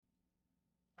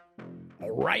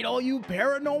Alright, all you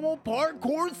paranormal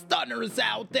parkour stunners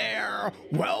out there,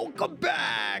 welcome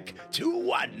back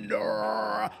to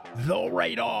Under the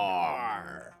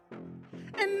Radar.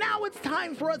 And now it's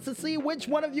time for us to see which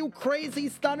one of you crazy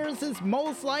stunners is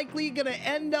most likely gonna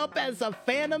end up as a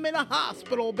phantom in a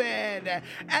hospital bed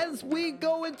as we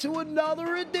go into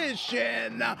another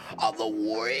edition of the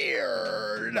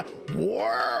Weird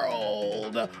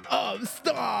World of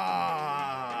Stunts.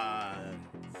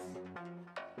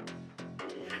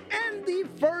 And the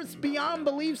first Beyond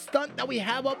Belief stunt that we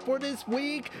have up for this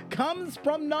week comes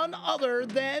from none other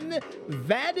than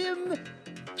Pt.4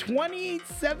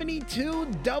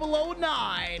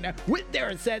 with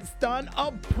their said stunt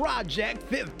of Project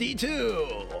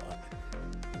 52.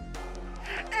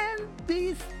 And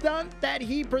the stunt that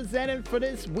he presented for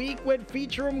this week would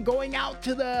feature him going out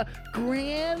to the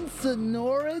Grand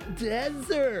Sonora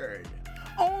Desert,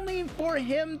 only for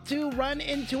him to run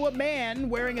into a man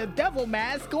wearing a devil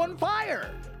mask on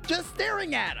fire, just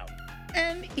staring at him.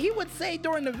 And he would say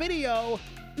during the video,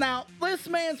 "Now, this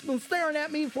man's been staring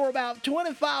at me for about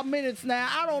 25 minutes now.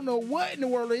 I don't know what in the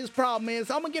world his problem is.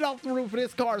 I'm gonna get off the roof of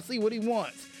this car and see what he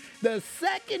wants." The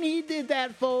second he did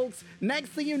that, folks, next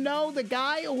thing you know, the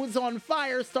guy who was on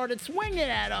fire started swinging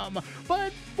at him.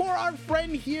 But for our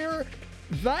friend here,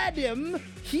 Vadim,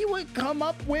 he would come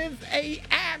up with a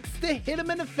axe to hit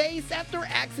him in the face after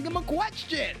asking him a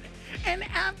question. And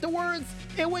afterwards,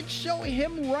 it would show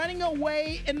him running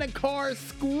away in the car,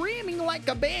 screaming like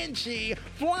a banshee,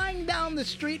 flying down the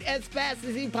street as fast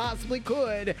as he possibly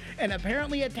could. And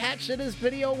apparently attached to this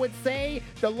video would say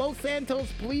the Los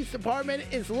Santos Police Department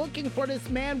is looking for this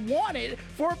man wanted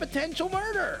for a potential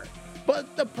murder.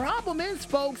 But the problem is,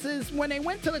 folks, is when they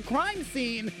went to the crime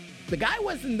scene, the guy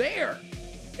wasn't there.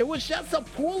 It was just a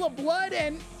pool of blood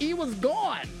and he was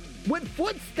gone with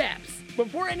footsteps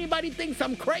before anybody thinks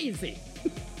I'm crazy.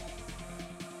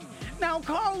 Now,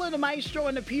 Carl and the maestro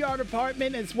in the PR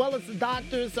department, as well as the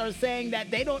doctors, are saying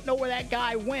that they don't know where that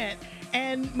guy went.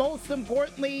 And most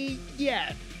importantly,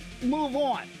 move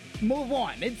on. Move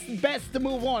on. It's best to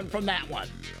move on from that one.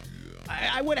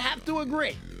 I would have to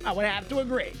agree.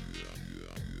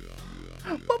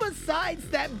 But besides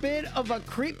that bit of a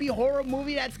creepy horror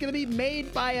movie that's going to be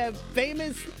made by a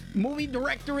famous movie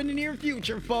director in the near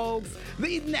future, folks,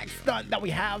 the next stunt that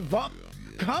we have up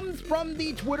comes from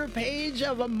the Twitter page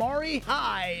of Amari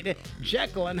Hyde,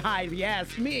 Jekyll and Hyde, if you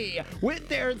ask me, with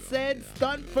their said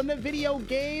stunt from the video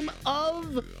game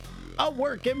of A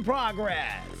Work in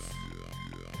Progress.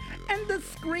 And the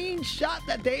screenshot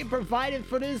that they provided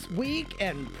for this week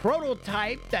and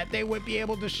prototype that they would be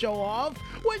able to show off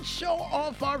would show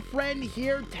off our friend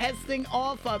here testing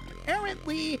off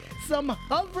apparently some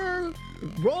hover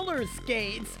roller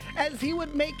skates as he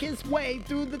would make his way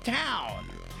through the town.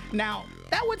 Now,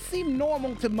 that would seem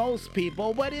normal to most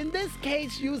people, but in this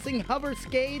case, using hover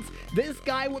skates, this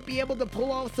guy would be able to pull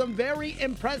off some very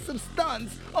impressive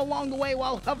stunts along the way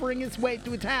while hovering his way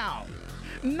through town.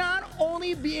 Not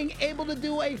only being able to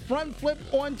do a front flip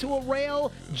onto a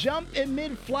rail, jump in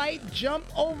mid-flight, jump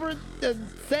over the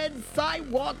said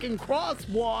sidewalk and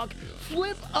crosswalk,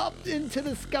 flip up into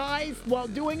the skies while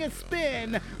doing a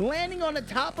spin, landing on the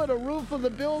top of the roof of the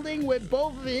building with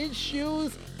both of his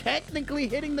shoes technically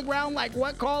hitting the ground like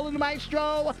what, Carl and the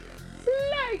maestro?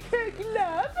 Like a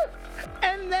glove.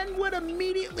 And then would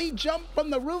immediately jump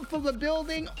from the roof of the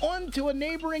building onto a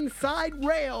neighboring side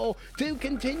rail to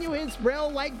continue his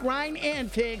rail-like grind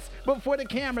antics before the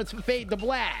cameras fade to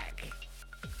black.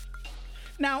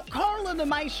 Now, Carla the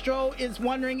Maestro is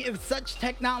wondering if such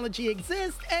technology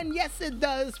exists, and yes it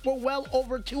does, for well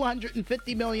over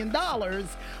 $250 million,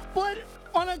 but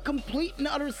on a complete and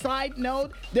utter side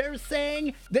note, they're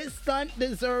saying this stunt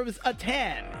deserves a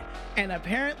 10. And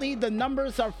apparently the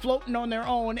numbers are floating on their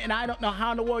own, and I don't know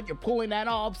how in the world you're pulling that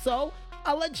off, so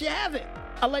I'll let you have it.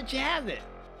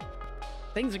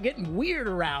 Things are getting weird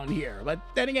around here, but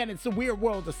then again, it's the weird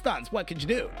world of stunts. What could you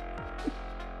do?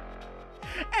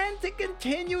 And to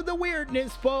continue the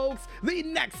weirdness, folks, the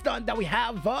next stunt that we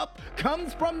have up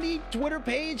comes from the Twitter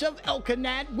page of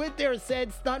Elkanat with their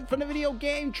said stunt from the video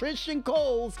game Tristan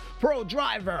Cole's Pro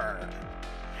Driver.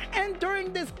 And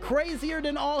during this crazier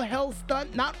than all hell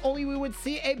stunt, not only we would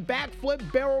see a backflip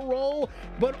barrel roll,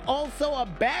 but also a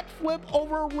backflip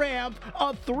over a ramp,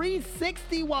 a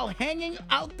 360 while hanging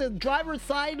out the driver's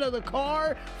side of the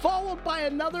car, followed by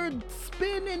another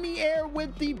spin in the air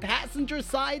with the passenger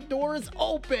side doors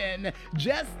open,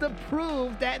 just to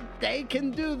prove that they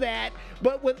can do that,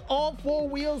 but with all four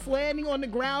wheels landing on the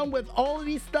ground with all of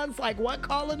these stunts like what,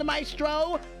 Colin the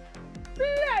Maestro?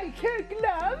 Like a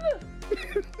glove.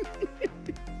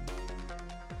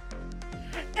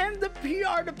 And the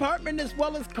PR department, as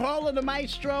well as Carl and the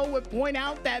Maestro, would point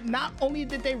out that not only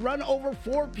did they run over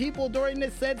 4 people during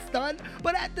this said stunt,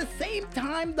 but at the same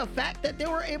time, the fact that they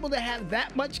were able to have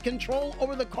that much control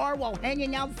over the car while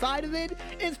hanging outside of it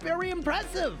is very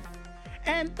impressive.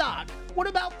 And Doc, what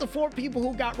about the 4 people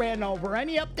who got ran over?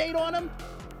 Any update on them?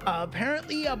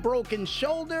 Apparently a broken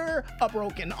shoulder, a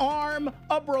broken arm,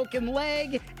 a broken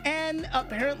leg, and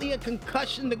apparently a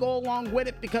concussion to go along with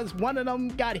it because one of them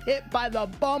got hit by the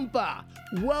bumper.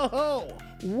 Whoa,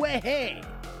 way.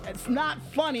 It's not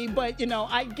funny, but you know,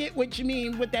 I get what you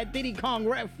mean with that Diddy Kong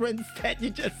reference that you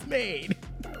just made.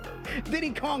 Diddy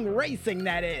Kong Racing,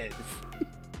 that is.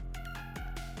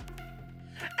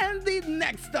 And the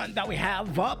next stunt that we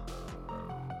have up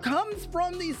comes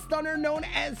from the stunner known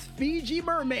as Fiji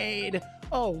Mermaid.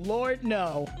 Oh Lord,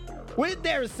 no. With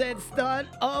their said stunt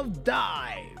of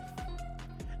dive.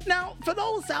 Now, for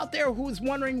those out there who's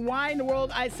wondering why in the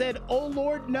world I said, oh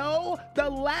Lord, no, the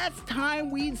last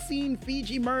time we'd seen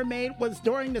Fiji Mermaid was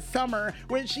during the summer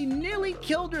when she nearly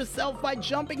killed herself by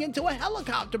jumping into a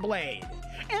helicopter blade.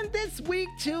 And this week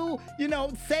to,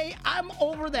 say I'm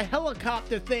over the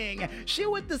helicopter thing, she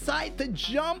would decide to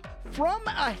jump from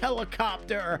a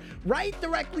helicopter right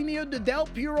directly near the Del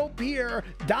Puro Pier,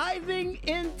 diving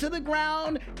into the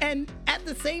ground, and at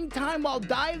the same time while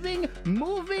diving,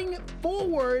 moving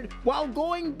forward while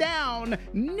going down,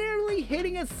 nearly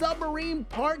hitting a submarine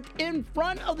parked in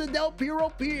front of the Del Puro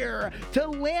Pier to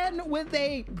land with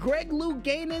a Greg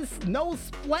Louganis no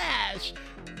splash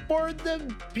for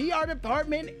the PR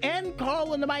department and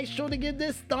Carl and the Maestro to give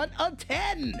this stunt a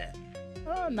 10.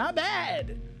 Oh, not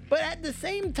bad. But at the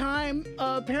same time,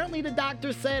 apparently the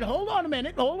doctor said, hold on a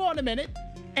minute,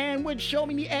 and would show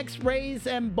me the x-rays,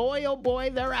 and boy, oh boy,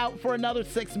 they're out for another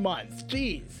 6 months.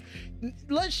 Jeez.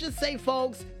 Let's just say,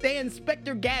 folks, they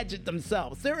Inspector Gadget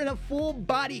themselves. They're in a full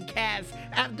body cast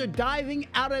after diving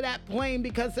out of that plane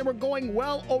because they were going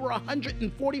well over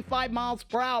 145 miles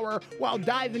per hour while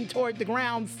diving toward the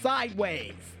ground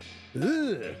sideways.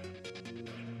 Ugh.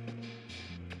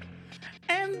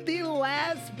 And the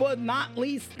last but not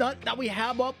least stunt that we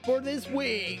have up for this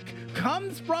week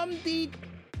comes from the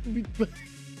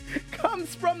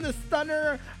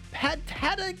stunner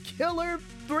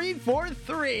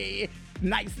Pt.4.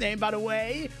 Nice name, by the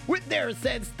way, with their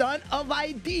said stunt of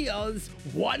Ideas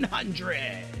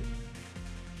 100.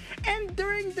 And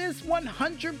during this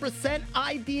 100%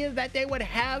 idea that they would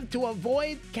have to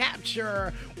avoid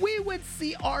capture, we would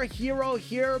see our hero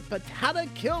here, Potato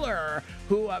Killer,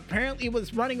 who apparently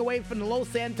was running away from the Los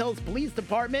Santos Police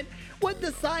Department, would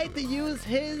decide to use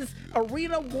his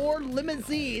arena war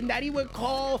limousine that he would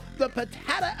call the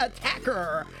Potato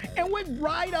Attacker, and would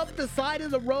ride up the side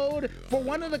of the road for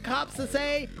one of the cops to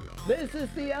say, "This is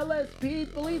the LSP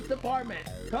Police Department.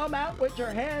 Come out with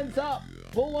your hands up.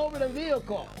 Pull over the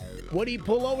vehicle." Would he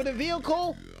pull over the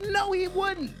vehicle? No, he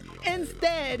wouldn't.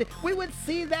 Instead, we would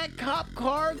see that cop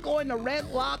car going to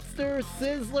Red Lobster,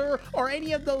 Sizzler, or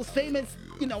any of those famous,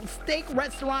 steak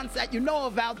restaurants that you know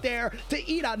of out there to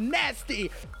eat a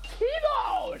nasty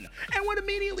T-bone, and would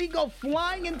immediately go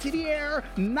flying into the air,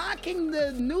 knocking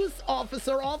the news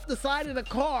officer off the side of the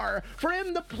car for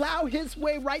him to plow his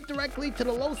way right directly to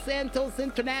the Los Santos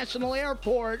International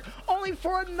Airport, only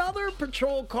for another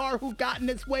patrol car who got in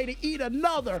its way to eat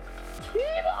another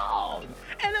T-bone,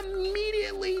 and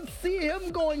immediately see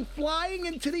him going flying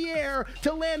into the air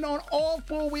to land on all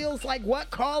 4 wheels like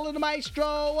what, Carl and the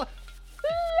Maestro?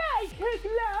 Like his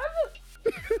love.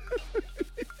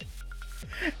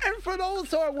 And for those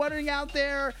who are wondering out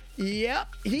there,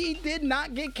 yep, he did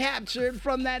not get captured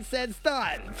from that said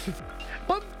stunt.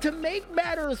 But to make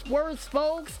matters worse,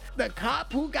 folks, the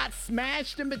cop who got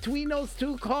smashed in between those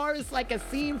 2 cars like a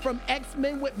scene from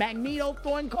X-Men with Magneto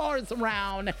throwing cars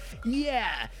around,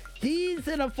 yeah, he's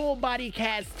in a full body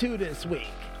cast too this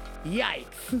week.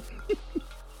 Yikes.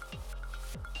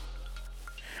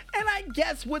 And I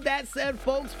guess with that said,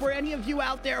 folks, for any of you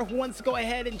out there who wants to go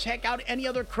ahead and check out any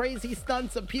other crazy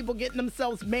stunts of people getting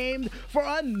themselves maimed for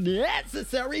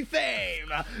unnecessary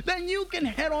fame, then you can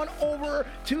head on over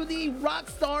to the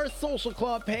Rockstar Social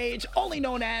Club page, only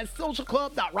known as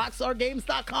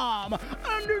socialclub.rockstargames.com,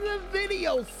 under the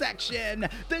video section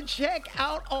to check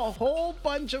out a whole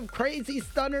bunch of crazy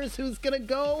stunners who's gonna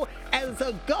go as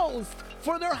a ghost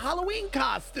for their Halloween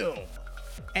costume.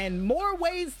 And more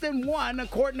ways than one,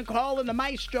 according to Carl and the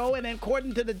Maestro, and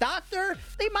according to the doctor,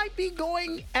 they might be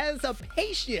going as a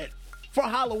patient for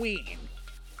Halloween.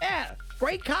 Yeah,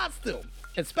 great costume,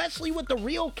 especially with the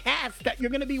real cast that you're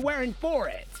going to be wearing for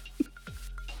it.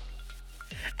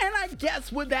 And I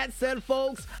guess with that said,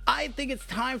 folks, I think it's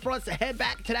time for us to head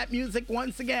back to that music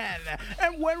once again.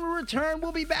 And when we return,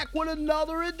 we'll be back with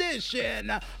another edition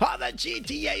of the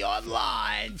GTA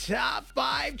Online Top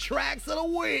 5 Tracks of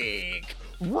the Week,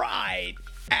 right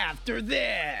after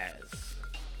this.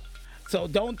 So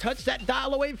don't touch that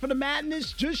dial away from the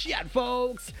madness just yet,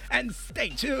 folks, and stay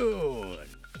tuned.